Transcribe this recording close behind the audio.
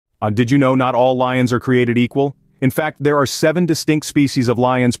Did you know not all lions are created equal? In fact, there are 7 distinct species of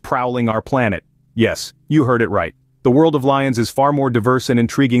lions prowling our planet. Yes, you heard it right. The world of lions is far more diverse and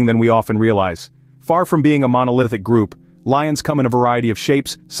intriguing than we often realize. Far from being a monolithic group, lions come in a variety of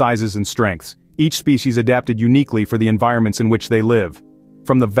shapes, sizes, and strengths, each species adapted uniquely for the environments in which they live.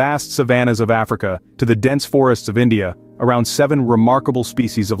 From the vast savannas of Africa to the dense forests of India, around 7 remarkable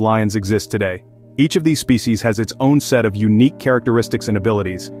species of lions exist today. Each of these species has its own set of unique characteristics and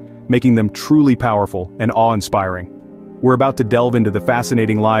abilities, making them truly powerful and awe-inspiring. We're about to delve into the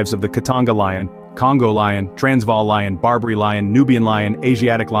fascinating lives of the Katanga lion, Congo lion, Transvaal lion, Barbary lion, Nubian lion,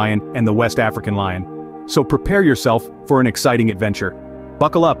 Asiatic lion, and the West African lion. So prepare yourself for an exciting adventure.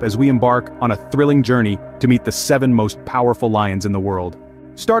 Buckle up as we embark on a thrilling journey to meet the 7 most powerful lions in the world.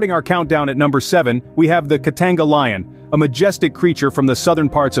 Starting our countdown at number 7, we have the Katanga lion, a majestic creature from the southern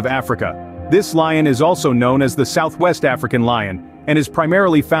parts of Africa. This lion is also known as the Southwest African lion, and is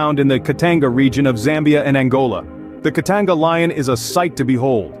primarily found in the Katanga region of Zambia and Angola. The Katanga lion is a sight to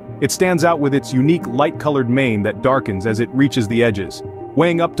behold. It stands out with its unique light-colored mane that darkens as it reaches the edges.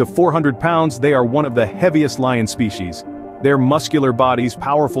 Weighing up to 400 pounds, they are one of the heaviest lion species. Their muscular bodies,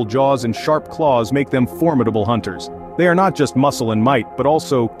 powerful jaws, and sharp claws make them formidable hunters. They are not just muscle and might, but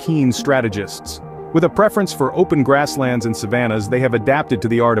also keen strategists. With a preference for open grasslands and savannas, they have adapted to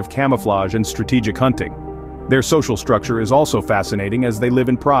the art of camouflage and strategic hunting. Their social structure is also fascinating as they live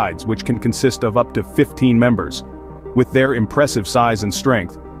in prides, which can consist of up to 15 members. With their impressive size and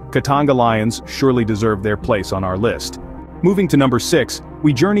strength, Katanga lions surely deserve their place on our list. Moving to number 6,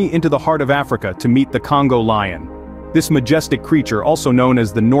 we journey into the heart of Africa to meet the Congo lion. This majestic creature, also known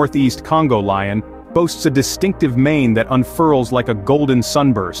as the Northeast Congo lion, boasts a distinctive mane that unfurls like a golden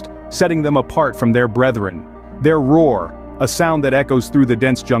sunburst, setting them apart from their brethren. Their roar, a sound that echoes through the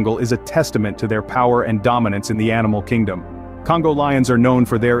dense jungle, is a testament to their power and dominance in the animal kingdom. Congo lions are known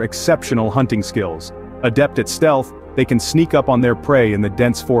for their exceptional hunting skills. Adept at stealth, they can sneak up on their prey in the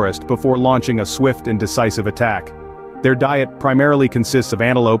dense forest before launching a swift and decisive attack. Their diet primarily consists of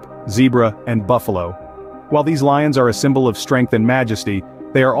antelope, zebra, and buffalo. While these lions are a symbol of strength and majesty,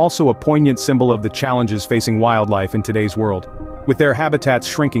 they are also a poignant symbol of the challenges facing wildlife in today's world. With their habitats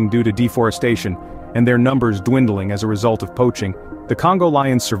shrinking due to deforestation, and their numbers dwindling as a result of poaching, the Congo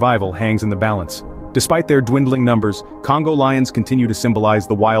lion's survival hangs in the balance. Despite their dwindling numbers, Congo lions continue to symbolize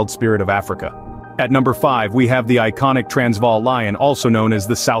the wild spirit of Africa. At number 5, we have the iconic Transvaal lion, also known as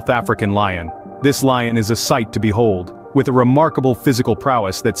the South African lion. This lion is a sight to behold, with a remarkable physical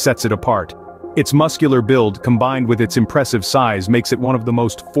prowess that sets it apart. Its muscular build, combined with its impressive size, makes it one of the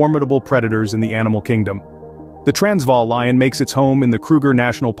most formidable predators in the animal kingdom. The Transvaal lion makes its home in the Kruger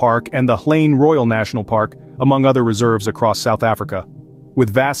National Park and the Hlain Royal National Park, among other reserves across South Africa. With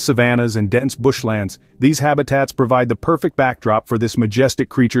vast savannas and dense bushlands, these habitats provide the perfect backdrop for this majestic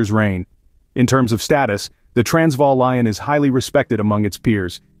creature's reign. In terms of status, the Transvaal lion is highly respected among its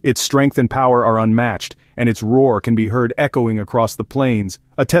peers. Its strength and power are unmatched, and its roar can be heard echoing across the plains,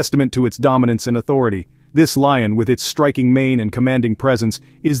 a testament to its dominance and authority. This lion, with its striking mane and commanding presence,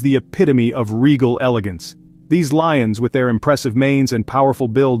 is the epitome of regal elegance. These lions, with their impressive manes and powerful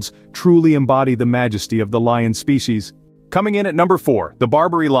builds, truly embody the majesty of the lion species. Coming in at number 4, the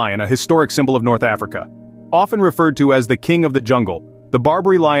Barbary lion, a historic symbol of North Africa. Often referred to as the king of the jungle, the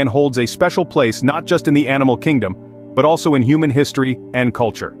Barbary lion holds a special place not just in the animal kingdom, but also in human history and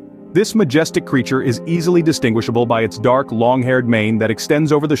culture. This majestic creature is easily distinguishable by its dark, long-haired mane that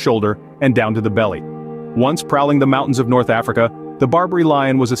extends over the shoulder and down to the belly. Once prowling the mountains of North Africa, the Barbary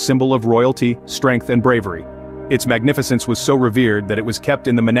lion was a symbol of royalty, strength, and bravery. Its magnificence was so revered that it was kept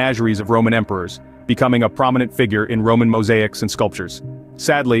in the menageries of Roman emperors, becoming a prominent figure in Roman mosaics and sculptures.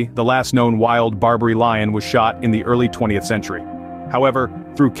 Sadly, the last known wild Barbary lion was shot in the early 20th century. However,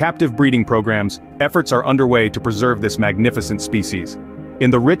 through captive breeding programs, efforts are underway to preserve this magnificent species.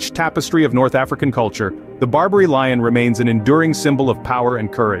 In the rich tapestry of North African culture, the Barbary lion remains an enduring symbol of power and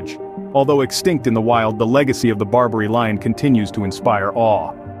courage. Although extinct in the wild, the legacy of the Barbary lion continues to inspire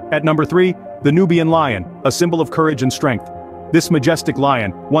awe. At number 3, the Nubian lion, a symbol of courage and strength. This majestic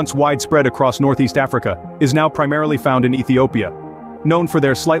lion, once widespread across Northeast Africa, is now primarily found in Ethiopia. Known for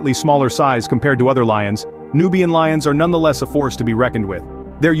their slightly smaller size compared to other lions, Nubian lions are nonetheless a force to be reckoned with.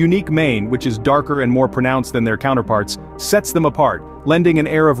 Their unique mane, which is darker and more pronounced than their counterparts, sets them apart, lending an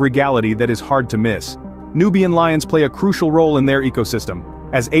air of regality that is hard to miss. Nubian lions play a crucial role in their ecosystem.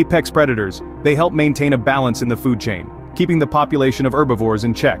 As apex predators, they help maintain a balance in the food chain, keeping the population of herbivores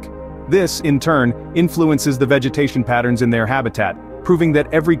in check. This, in turn, influences the vegetation patterns in their habitat, proving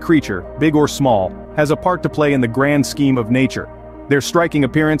that every creature, big or small, has a part to play in the grand scheme of nature. Their striking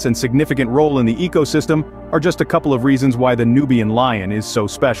appearance and significant role in the ecosystem are just a couple of reasons why the Nubian lion is so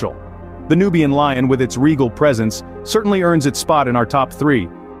special. The Nubian lion, with its regal presence, certainly earns its spot in our top 3.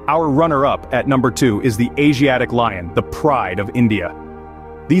 Our runner-up at number 2 is the Asiatic lion, the pride of India.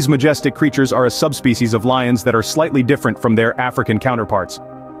 These majestic creatures are a subspecies of lions that are slightly different from their African counterparts.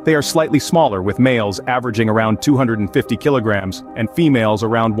 They are slightly smaller, with males averaging around 250 kilograms and females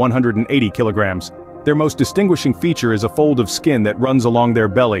around 180 kilograms. Their most distinguishing feature is a fold of skin that runs along their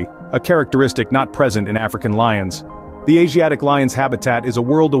belly, a characteristic not present in African lions. The Asiatic lion's habitat is a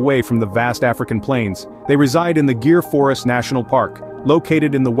world away from the vast African plains. They reside in the Gir Forest National Park,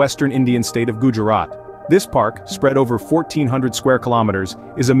 located in the western Indian state of Gujarat. This park, spread over 1,400 square kilometers,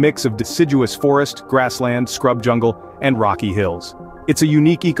 is a mix of deciduous forest, grassland, scrub jungle, and rocky hills. It's a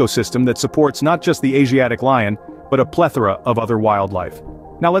unique ecosystem that supports not just the Asiatic lion, but a plethora of other wildlife.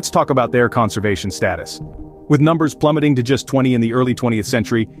 Now let's talk about their conservation status. With numbers plummeting to just 20 in the early 20th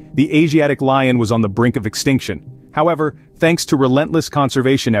century, the Asiatic lion was on the brink of extinction. However, thanks to relentless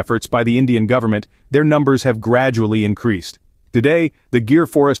conservation efforts by the Indian government, their numbers have gradually increased. Today, the Gir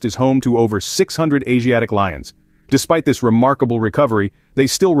Forest is home to over 600 Asiatic lions. Despite this remarkable recovery, they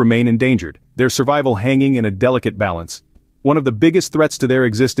still remain endangered, their survival hanging in a delicate balance. One of the biggest threats to their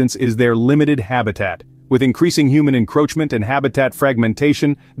existence is their limited habitat. With increasing human encroachment and habitat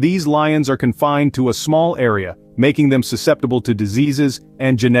fragmentation, these lions are confined to a small area, making them susceptible to diseases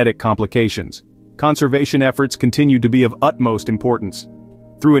and genetic complications. Conservation efforts continue to be of utmost importance.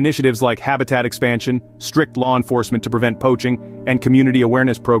 Through initiatives like habitat expansion, strict law enforcement to prevent poaching, and community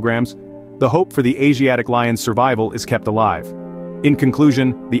awareness programs, the hope for the Asiatic lion's survival is kept alive. In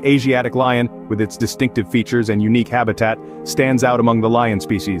conclusion, the Asiatic lion, with its distinctive features and unique habitat, stands out among the lion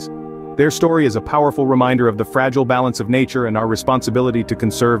species. Their story is a powerful reminder of the fragile balance of nature and our responsibility to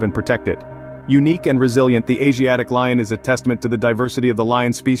conserve and protect it. Unique and resilient, the Asiatic lion is a testament to the diversity of the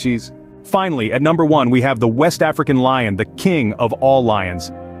lion species. Finally, at number 1 we have the West African lion, the king of all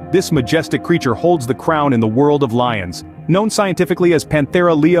lions. This majestic creature holds the crown in the world of lions. Known scientifically as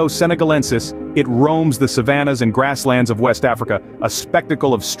Panthera leo senegalensis, it roams the savannas and grasslands of West Africa, a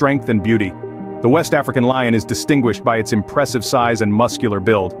spectacle of strength and beauty. The West African lion is distinguished by its impressive size and muscular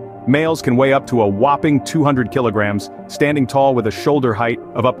build. Males can weigh up to a whopping 200 kilograms, standing tall with a shoulder height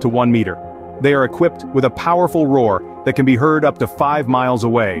of up to 1 meter. They are equipped with a powerful roar that can be heard up to 5 miles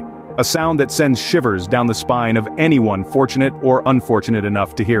away, a sound that sends shivers down the spine of anyone fortunate or unfortunate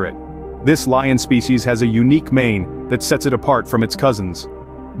enough to hear it. This lion species has a unique mane that sets it apart from its cousins.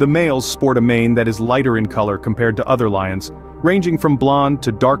 The males sport a mane that is lighter in color compared to other lions, ranging from blonde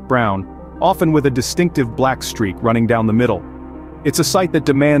to dark brown, often with a distinctive black streak running down the middle. It's a sight that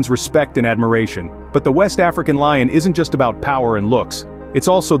demands respect and admiration, but the West African lion isn't just about power and looks, it's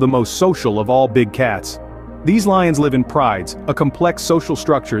also the most social of all big cats. These lions live in prides, a complex social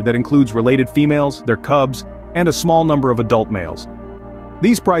structure that includes related females, their cubs, and a small number of adult males.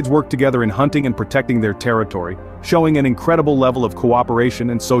 These prides work together in hunting and protecting their territory, showing an incredible level of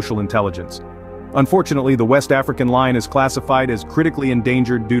cooperation and social intelligence. Unfortunately, the West African lion is classified as critically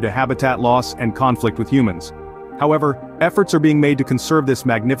endangered due to habitat loss and conflict with humans. However, efforts are being made to conserve this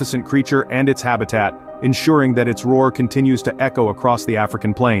magnificent creature and its habitat, ensuring that its roar continues to echo across the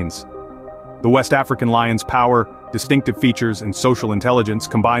African plains. The West African lion's power, distinctive features, and social intelligence,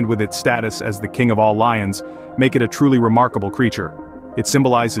 combined with its status as the king of all lions, make it a truly remarkable creature. It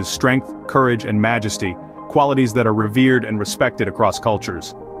symbolizes strength, courage, and majesty, qualities that are revered and respected across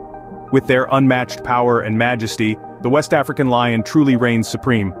cultures. With their unmatched power and majesty, the West African lion truly reigns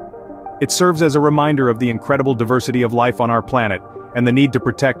supreme. It serves as a reminder of the incredible diversity of life on our planet, and the need to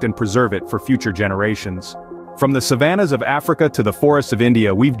protect and preserve it for future generations. From the savannas of Africa to the forests of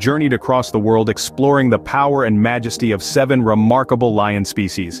India, we've journeyed across the world exploring the power and majesty of 7 remarkable lion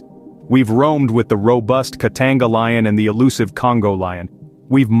species. We've roamed with the robust Katanga lion and the elusive Congo lion.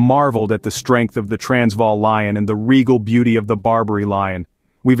 We've marveled at the strength of the Transvaal lion and the regal beauty of the Barbary lion.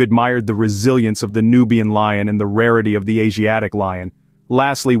 We've admired the resilience of the Nubian lion and the rarity of the Asiatic lion.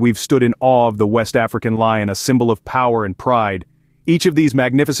 Lastly, we've stood in awe of the West African lion, a symbol of power and pride. Each of these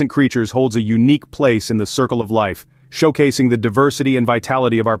magnificent creatures holds a unique place in the circle of life, showcasing the diversity and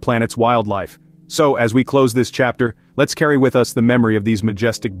vitality of our planet's wildlife. So, as we close this chapter, let's carry with us the memory of these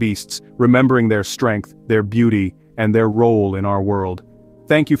majestic beasts, remembering their strength, their beauty, and their role in our world.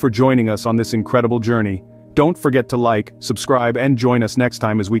 Thank you for joining us on this incredible journey. Don't forget to like, subscribe, and join us next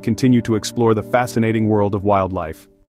time as we continue to explore the fascinating world of wildlife.